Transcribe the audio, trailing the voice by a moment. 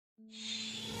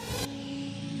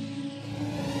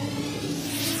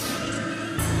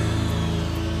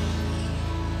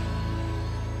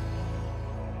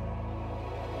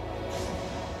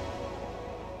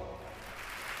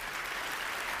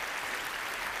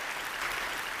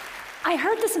I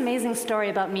heard this amazing story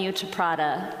about Miuccia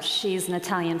Prada. She's an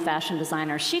Italian fashion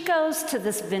designer. She goes to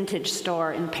this vintage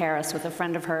store in Paris with a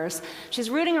friend of hers. She's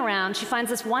rooting around. She finds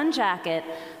this one jacket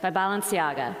by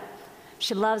Balenciaga.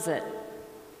 She loves it.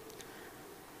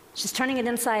 She's turning it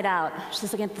inside out.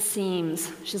 She's looking at the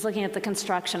seams. She's looking at the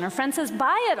construction. Her friend says,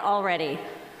 "Buy it already."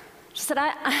 She said,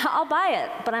 I'll buy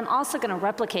it, but I'm also going to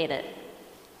replicate it.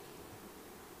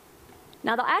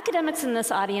 Now, the academics in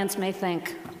this audience may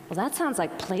think, well, that sounds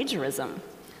like plagiarism.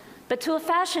 But to a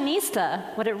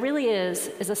fashionista, what it really is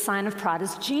a sign of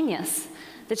Prada's genius,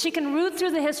 that she can root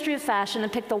through the history of fashion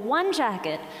and pick the one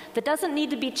jacket that doesn't need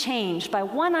to be changed by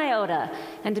one iota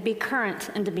and to be current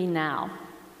and to be now.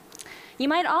 You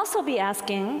might also be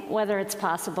asking whether it's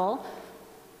possible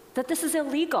that this is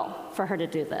illegal for her to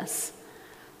do this.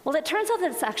 Well, it turns out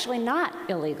that it's actually not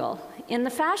illegal. In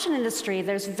the fashion industry,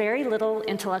 there's very little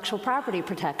intellectual property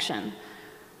protection.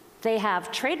 They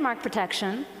have trademark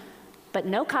protection, but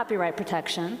no copyright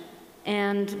protection,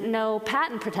 and no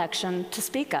patent protection to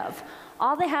speak of.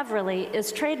 All they have really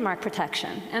is trademark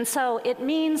protection. And so it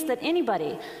means that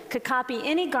anybody could copy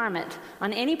any garment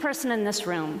on any person in this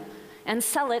room and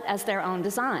sell it as their own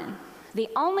design. The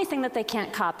only thing that they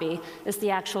can't copy is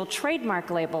the actual trademark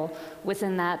label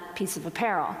within that piece of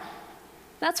apparel.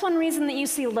 That's one reason that you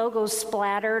see logos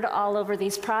splattered all over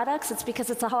these products. It's because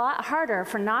it's a lot harder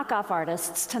for knockoff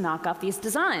artists to knock off these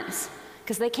designs,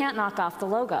 because they can't knock off the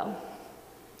logo.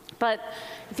 But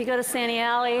if you go to Santee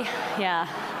Alley, yeah.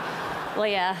 Well,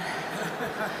 yeah.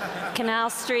 Canal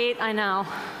Street, I know.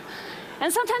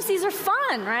 And sometimes these are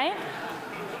fun, right?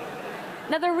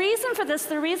 Now, the reason for this,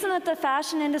 the reason that the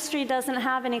fashion industry doesn't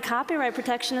have any copyright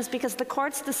protection is because the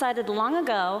courts decided long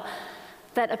ago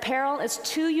that apparel is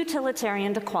too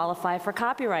utilitarian to qualify for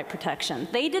copyright protection.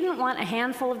 They didn't want a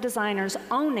handful of designers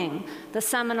owning the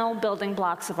seminal building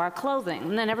blocks of our clothing,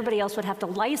 and then everybody else would have to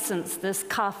license this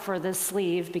cuff or this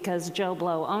sleeve because Joe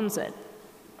Blow owns it.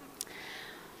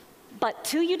 But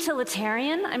too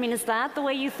utilitarian? I mean, is that the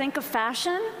way you think of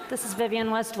fashion? This is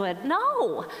Vivienne Westwood.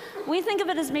 No, we think of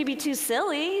it as maybe too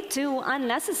silly, too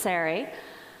unnecessary.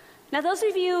 Now, those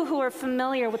of you who are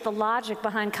familiar with the logic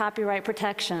behind copyright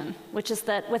protection, which is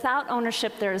that without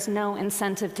ownership, there is no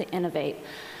incentive to innovate,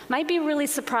 might be really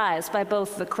surprised by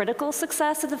both the critical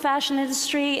success of the fashion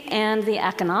industry and the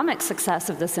economic success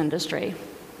of this industry.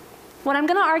 What I'm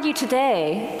going to argue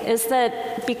today is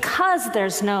that because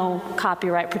there's no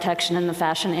copyright protection in the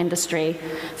fashion industry,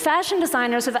 fashion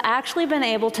designers have actually been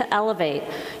able to elevate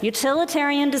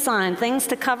utilitarian design, things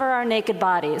to cover our naked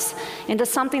bodies, into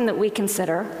something that we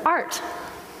consider art.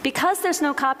 Because there's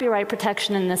no copyright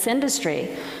protection in this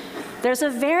industry, there's a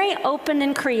very open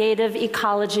and creative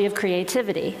ecology of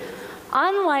creativity.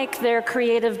 Unlike their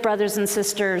creative brothers and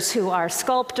sisters who are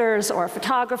sculptors or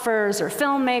photographers or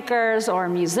filmmakers or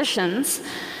musicians,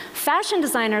 fashion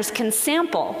designers can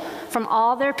sample from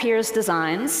all their peers'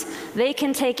 designs. They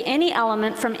can take any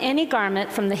element from any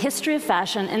garment from the history of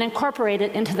fashion and incorporate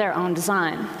it into their own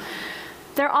design.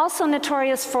 They're also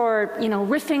notorious for,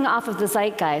 riffing off of the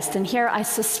zeitgeist, and here I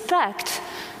suspect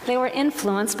they were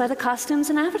influenced by the costumes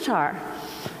in Avatar.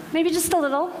 Maybe just a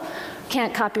little.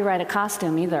 Can't copyright a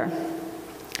costume either.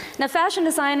 Now, fashion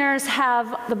designers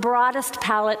have the broadest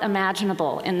palette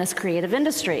imaginable in this creative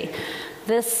industry.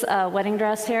 This wedding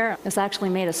dress here is actually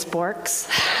made of sporks.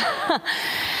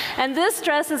 And this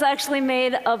dress is actually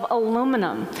made of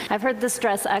aluminum. I've heard this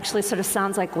dress actually sort of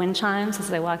sounds like wind chimes as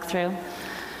they walk through.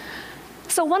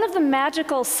 So one of the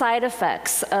magical side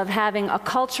effects of having a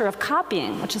culture of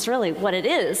copying, which is really what it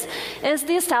is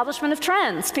the establishment of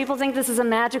trends. People think this is a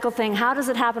magical thing. How does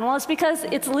it happen? Well, it's because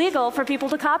it's legal for people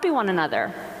to copy one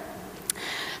another.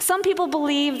 Some people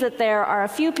believe that there are a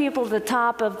few people at the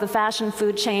top of the fashion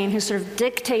food chain who sort of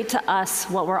dictate to us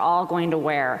what we're all going to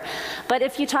wear. But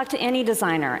if you talk to any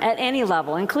designer at any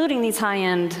level, including these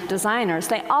high-end designers,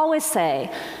 they always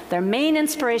say their main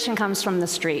inspiration comes from the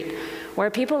street, where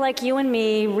people like you and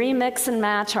me remix and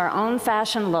match our own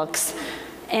fashion looks,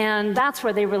 and that's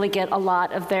where they really get a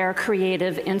lot of their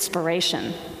creative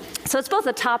inspiration. So it's both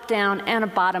a top-down and a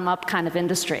bottom-up kind of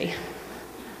industry.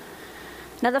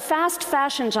 Now, the fast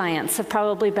fashion giants have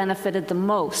probably benefited the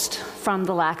most from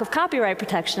the lack of copyright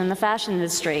protection in the fashion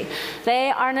industry. They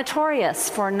are notorious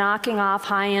for knocking off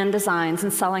high-end designs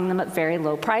and selling them at very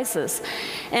low prices.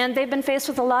 And they've been faced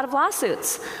with a lot of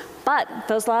lawsuits. But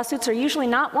those lawsuits are usually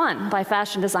not won by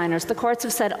fashion designers. The courts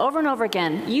have said over and over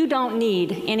again, you don't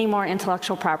need any more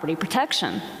intellectual property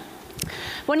protection.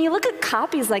 When you look at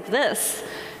copies like this,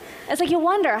 it's like you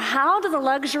wonder, how do the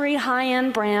luxury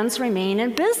high-end brands remain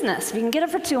in business? If you can get it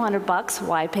for $200,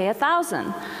 why pay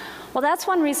 $1,000? Well, that's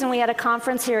one reason we had a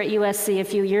conference here at USC a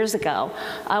few years ago.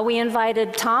 We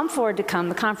invited Tom Ford to come.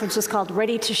 The conference was called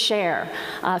Ready to Share,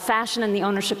 Fashion and the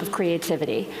Ownership of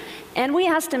Creativity. And we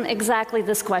asked him exactly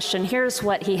this question. Here's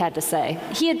what he had to say.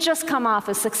 He had just come off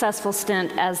a successful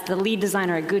stint as the lead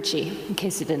designer at Gucci, in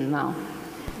case you didn't know.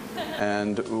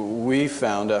 And we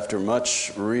found, after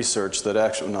much research, that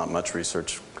actually, not much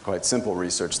research, quite simple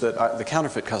research, that the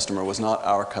counterfeit customer was not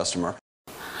our customer.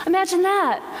 Imagine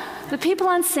that. The people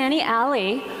on Santee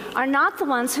Alley are not the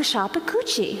ones who shop at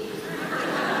Gucci.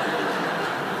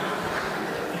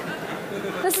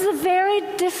 This is a very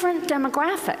different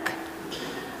demographic.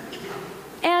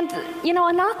 And, you know,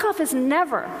 a knockoff is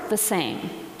never the same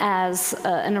as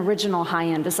an original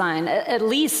high-end design, at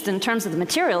least in terms of the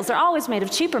materials. They're always made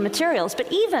of cheaper materials,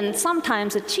 but even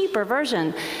sometimes a cheaper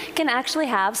version can actually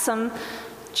have some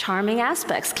charming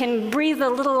aspects, can breathe a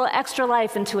little extra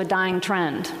life into a dying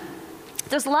trend.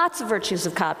 There's lots of virtues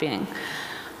of copying.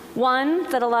 One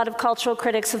that a lot of cultural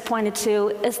critics have pointed to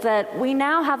is that we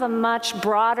now have a much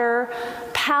broader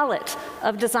palette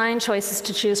of design choices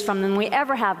to choose from than we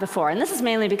ever have before. And this is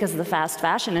mainly because of the fast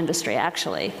fashion industry,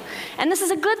 actually. And this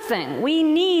is a good thing. We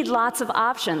need lots of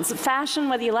options. Fashion,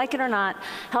 whether you like it or not,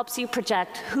 helps you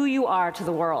project who you are to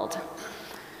the world.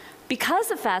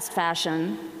 Because of fast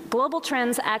fashion, global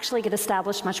trends actually get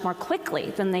established much more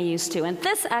quickly than they used to. And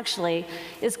this actually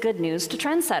is good news to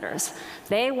trendsetters.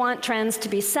 They want trends to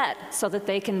be set so that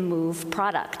they can move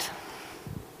product.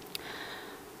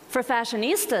 For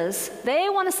fashionistas, they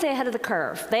want to stay ahead of the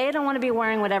curve. They don't want to be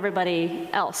wearing what everybody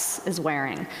else is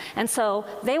wearing. And so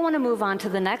they want to move on to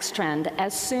the next trend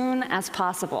as soon as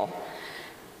possible.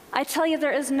 I tell you,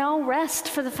 there is no rest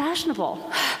for the fashionable.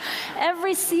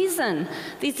 Every season,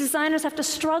 these designers have to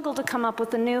struggle to come up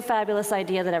with a new fabulous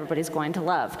idea that everybody's going to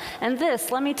love. And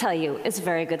this, let me tell you, is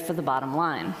very good for the bottom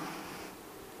line.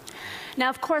 Now,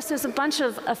 of course, there's a bunch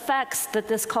of effects that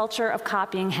this culture of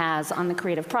copying has on the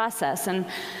creative process. And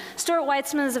Stuart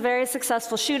Weitzman is a very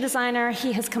successful shoe designer.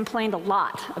 He has complained a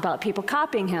lot about people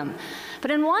copying him.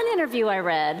 But in one interview I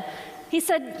read, he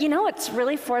said, you know, it's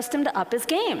really forced him to up his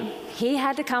game. He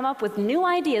had to come up with new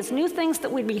ideas, new things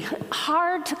that would be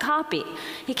hard to copy.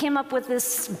 He came up with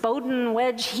this Bowden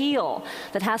wedge heel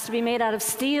that has to be made out of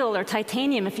steel or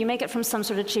titanium. If you make it from some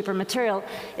sort of cheaper material,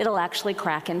 it'll actually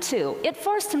crack in two. It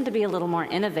forced him to be a little more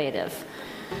innovative.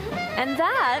 And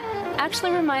that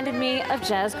actually reminded me of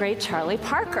jazz great Charlie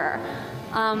Parker.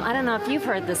 I don't know if you've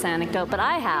heard this anecdote, but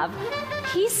I have.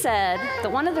 He said that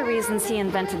one of the reasons he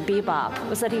invented bebop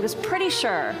was that he was pretty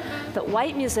sure that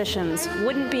white musicians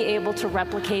wouldn't be able to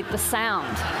replicate the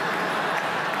sound.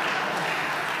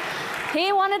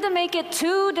 He wanted to make it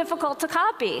too difficult to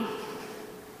copy.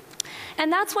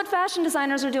 And that's what fashion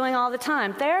designers are doing all the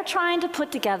time. They're trying to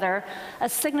put together a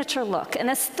signature look, an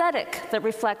aesthetic that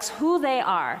reflects who they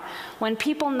are. When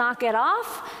people knock it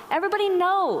off, everybody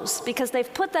knows because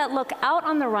they've put that look out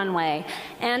on the runway,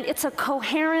 and it's a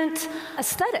coherent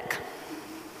aesthetic.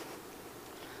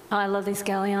 Oh, I love these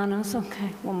Gallianos.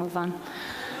 Okay, we'll move on.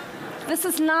 This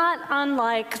is not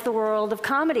unlike the world of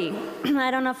comedy. I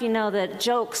don't know if you know that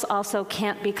jokes also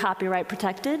can't be copyright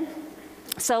protected.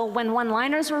 So when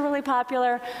one-liners were really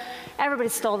popular, everybody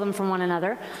stole them from one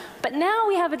another. But now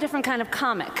we have a different kind of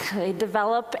comic. They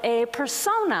develop a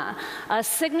persona, a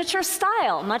signature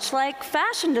style, much like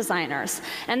fashion designers.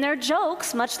 And their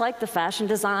jokes, much like the fashion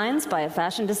designs by a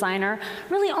fashion designer,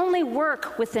 really only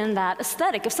work within that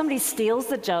aesthetic. If somebody steals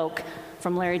the joke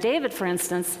from Larry David, for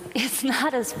instance, it's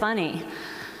not as funny.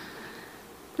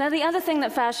 Now, the other thing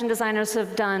that fashion designers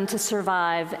have done to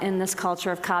survive in this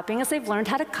culture of copying is they've learned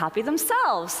how to copy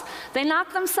themselves. They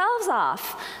knock themselves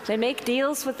off. They make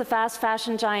deals with the fast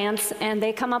fashion giants, and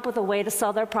they come up with a way to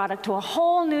sell their product to a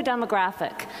whole new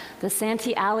demographic, the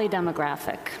Santee Alley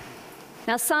demographic.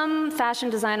 Now, some fashion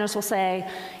designers will say,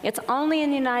 it's only in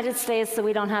the United States that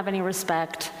we don't have any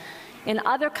respect. In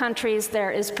other countries, there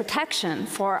is protection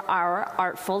for our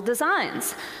artful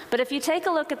designs. But if you take a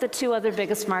look at the two other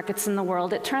biggest markets in the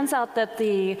world, it turns out that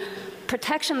the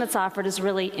protection that's offered is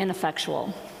really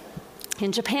ineffectual.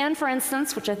 In Japan, for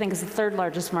instance, which I think is the third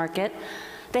largest market,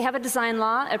 they have a design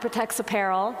law, it protects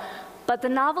apparel, but the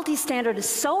novelty standard is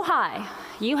so high,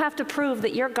 you have to prove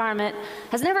that your garment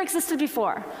has never existed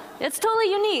before. It's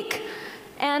totally unique.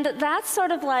 And that's sort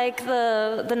of like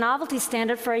the novelty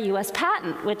standard for a US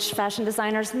patent, which fashion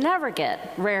designers never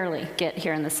get, rarely get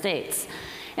here in the States.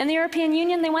 In the European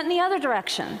Union, they went in the other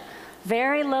direction.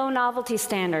 Very low novelty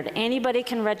standard. Anybody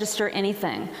can register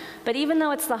anything. But even though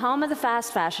it's the home of the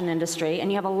fast fashion industry,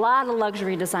 and you have a lot of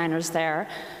luxury designers there,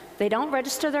 they don't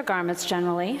register their garments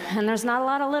generally, and there's not a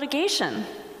lot of litigation.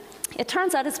 It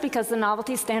turns out it's because the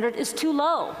novelty standard is too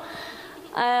low.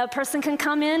 A person can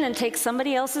come in and take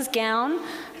somebody else's gown,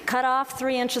 cut off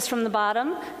 3 inches from the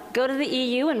bottom, go to the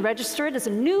EU and register it as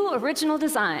a new original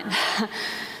design.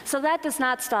 So that does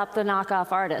not stop the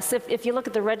knockoff artists. If you look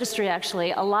at the registry,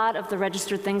 actually, a lot of the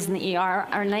registered things in the ER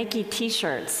are Nike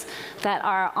t-shirts that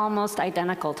are almost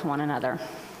identical to one another.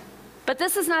 But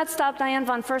this has not stopped Diane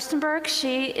von Furstenberg.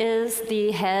 She is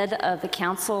the head of the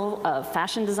Council of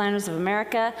Fashion Designers of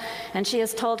America, and she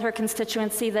has told her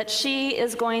constituency that she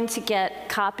is going to get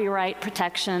copyright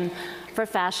protection for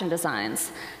fashion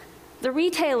designs. The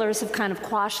retailers have kind of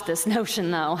quashed this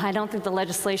notion, though. I don't think the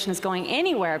legislation is going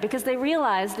anywhere because they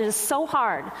realized it is so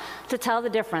hard to tell the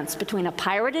difference between a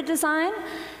pirated design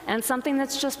and something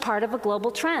that's just part of a global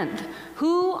trend.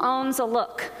 Who owns a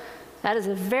look? That is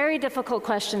a very difficult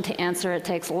question to answer. It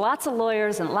takes lots of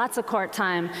lawyers and lots of court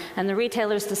time, and the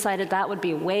retailers decided that would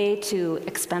be way too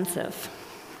expensive.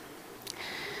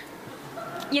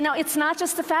 You know, it's not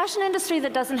just the fashion industry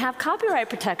that doesn't have copyright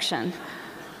protection.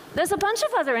 There's a bunch of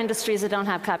other industries that don't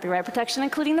have copyright protection,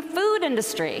 including the food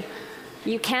industry.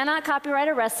 You cannot copyright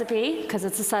a recipe because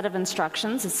it's a set of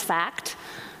instructions, it's fact.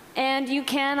 And you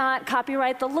cannot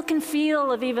copyright the look and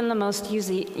feel of even the most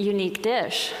unique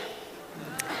dish.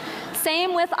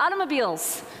 Same with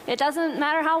automobiles. It doesn't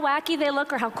matter how wacky they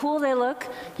look or how cool they look.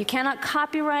 You cannot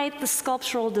copyright the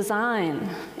sculptural design.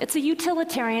 It's a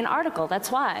utilitarian article,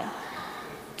 that's why.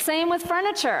 Same with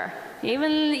furniture.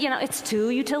 Even, you know, it's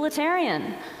too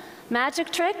utilitarian. Magic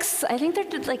tricks, I think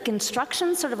they're like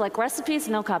instructions, sort of like recipes,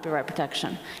 no copyright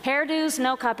protection. Hairdos,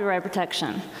 no copyright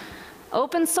protection.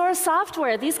 Open source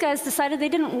software, these guys decided they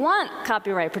didn't want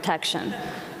copyright protection.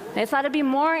 They thought it'd be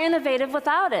more innovative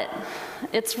without it.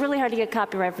 It's really hard to get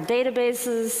copyright for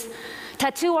databases.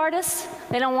 Tattoo artists,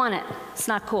 they don't want it. It's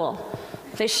not cool.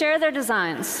 They share their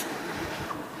designs.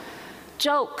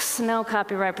 Jokes, no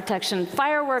copyright protection.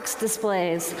 Fireworks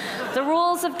displays, the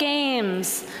rules of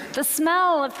games, the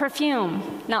smell of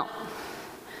perfume, no.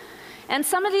 And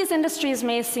some of these industries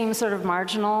may seem sort of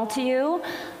marginal to you,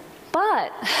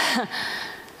 but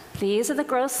these are the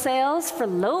gross sales for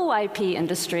low IP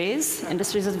industries,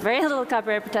 industries with very little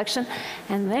copyright protection,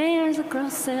 and there's the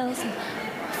gross sales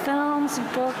of films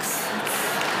and books.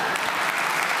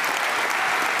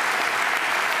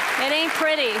 It ain't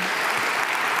pretty.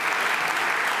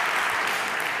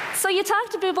 So you talk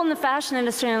to people in the fashion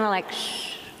industry and they're like,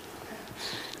 shh,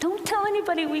 don't tell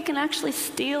anybody we can actually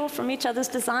steal from each other's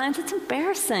designs. It's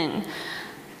embarrassing.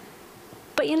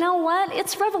 But you know what?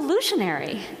 It's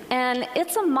revolutionary. And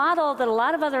it's a model that a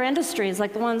lot of other industries,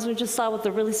 like the ones we just saw with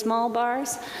the really small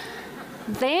bars,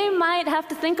 they might have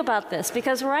to think about this,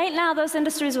 because right now those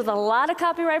industries with a lot of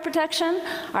copyright protection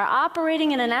are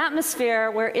operating in an atmosphere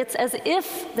where it's as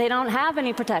if they don't have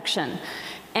any protection,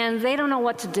 and they don't know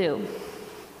what to do.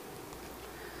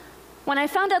 When I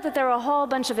found out that there were a whole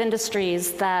bunch of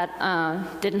industries that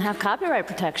didn't have copyright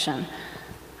protection,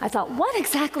 I thought, what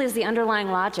exactly is the underlying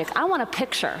logic? I want a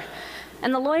picture.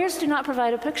 And the lawyers do not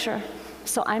provide a picture,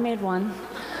 so I made one.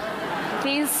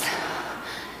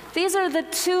 These are the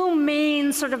two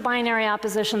main sort of binary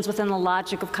oppositions within the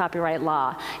logic of copyright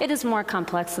law. It is more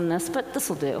complex than this, but this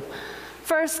will do.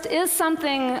 First, is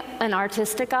something an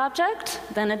artistic object?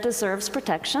 Then it deserves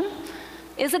protection.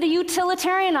 Is it a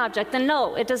utilitarian object? Then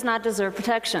no, it does not deserve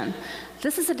protection.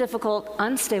 This is a difficult,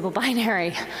 unstable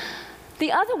binary.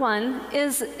 The other one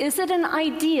is it an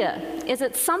idea? Is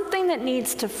it something that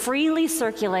needs to freely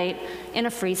circulate in a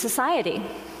free society?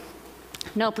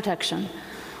 No protection.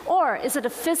 Or is it a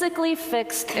physically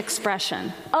fixed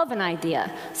expression of an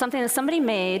idea, something that somebody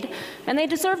made, and they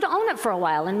deserve to own it for a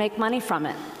while and make money from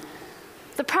it?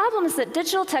 The problem is that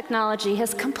digital technology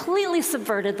has completely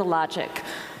subverted the logic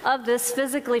of this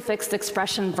physically fixed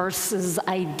expression versus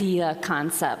idea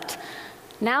concept.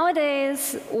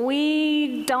 Nowadays,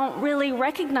 we don't really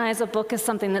recognize a book as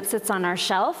something that sits on our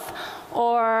shelf,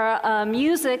 or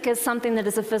music as something that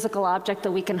is a physical object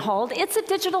that we can hold. It's a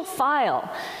digital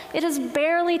file. It is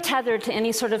barely tethered to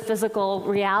any sort of physical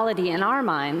reality in our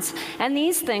minds. And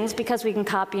these things, because we can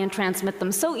copy and transmit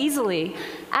them so easily,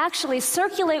 actually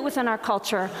circulate within our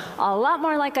culture a lot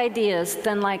more like ideas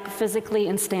than like physically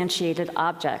instantiated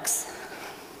objects.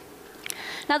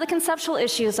 Now, the conceptual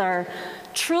issues are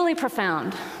truly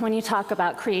profound when you talk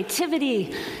about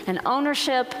creativity and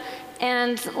ownership.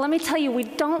 And let me tell you, we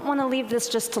don't want to leave this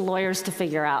just to lawyers to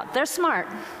figure out. They're smart.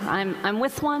 I'm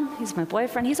with one. He's my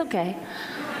boyfriend. He's okay.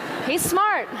 He's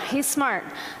smart. He's smart.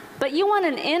 But you want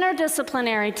an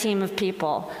interdisciplinary team of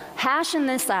people hashing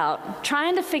this out,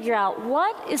 trying to figure out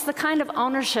what is the kind of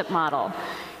ownership model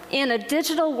in a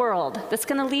digital world that's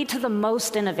going to lead to the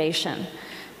most innovation.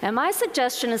 And my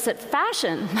suggestion is that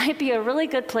fashion might be a really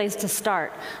good place to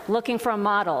start, looking for a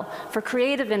model for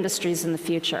creative industries in the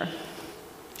future.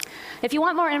 If you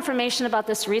want more information about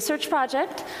this research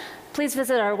project, please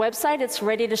visit our website. It's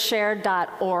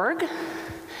readytoshare.org.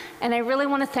 And I really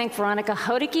want to thank Veronica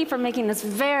Hodicke for making this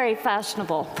very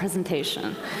fashionable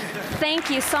presentation.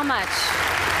 Thank you so much.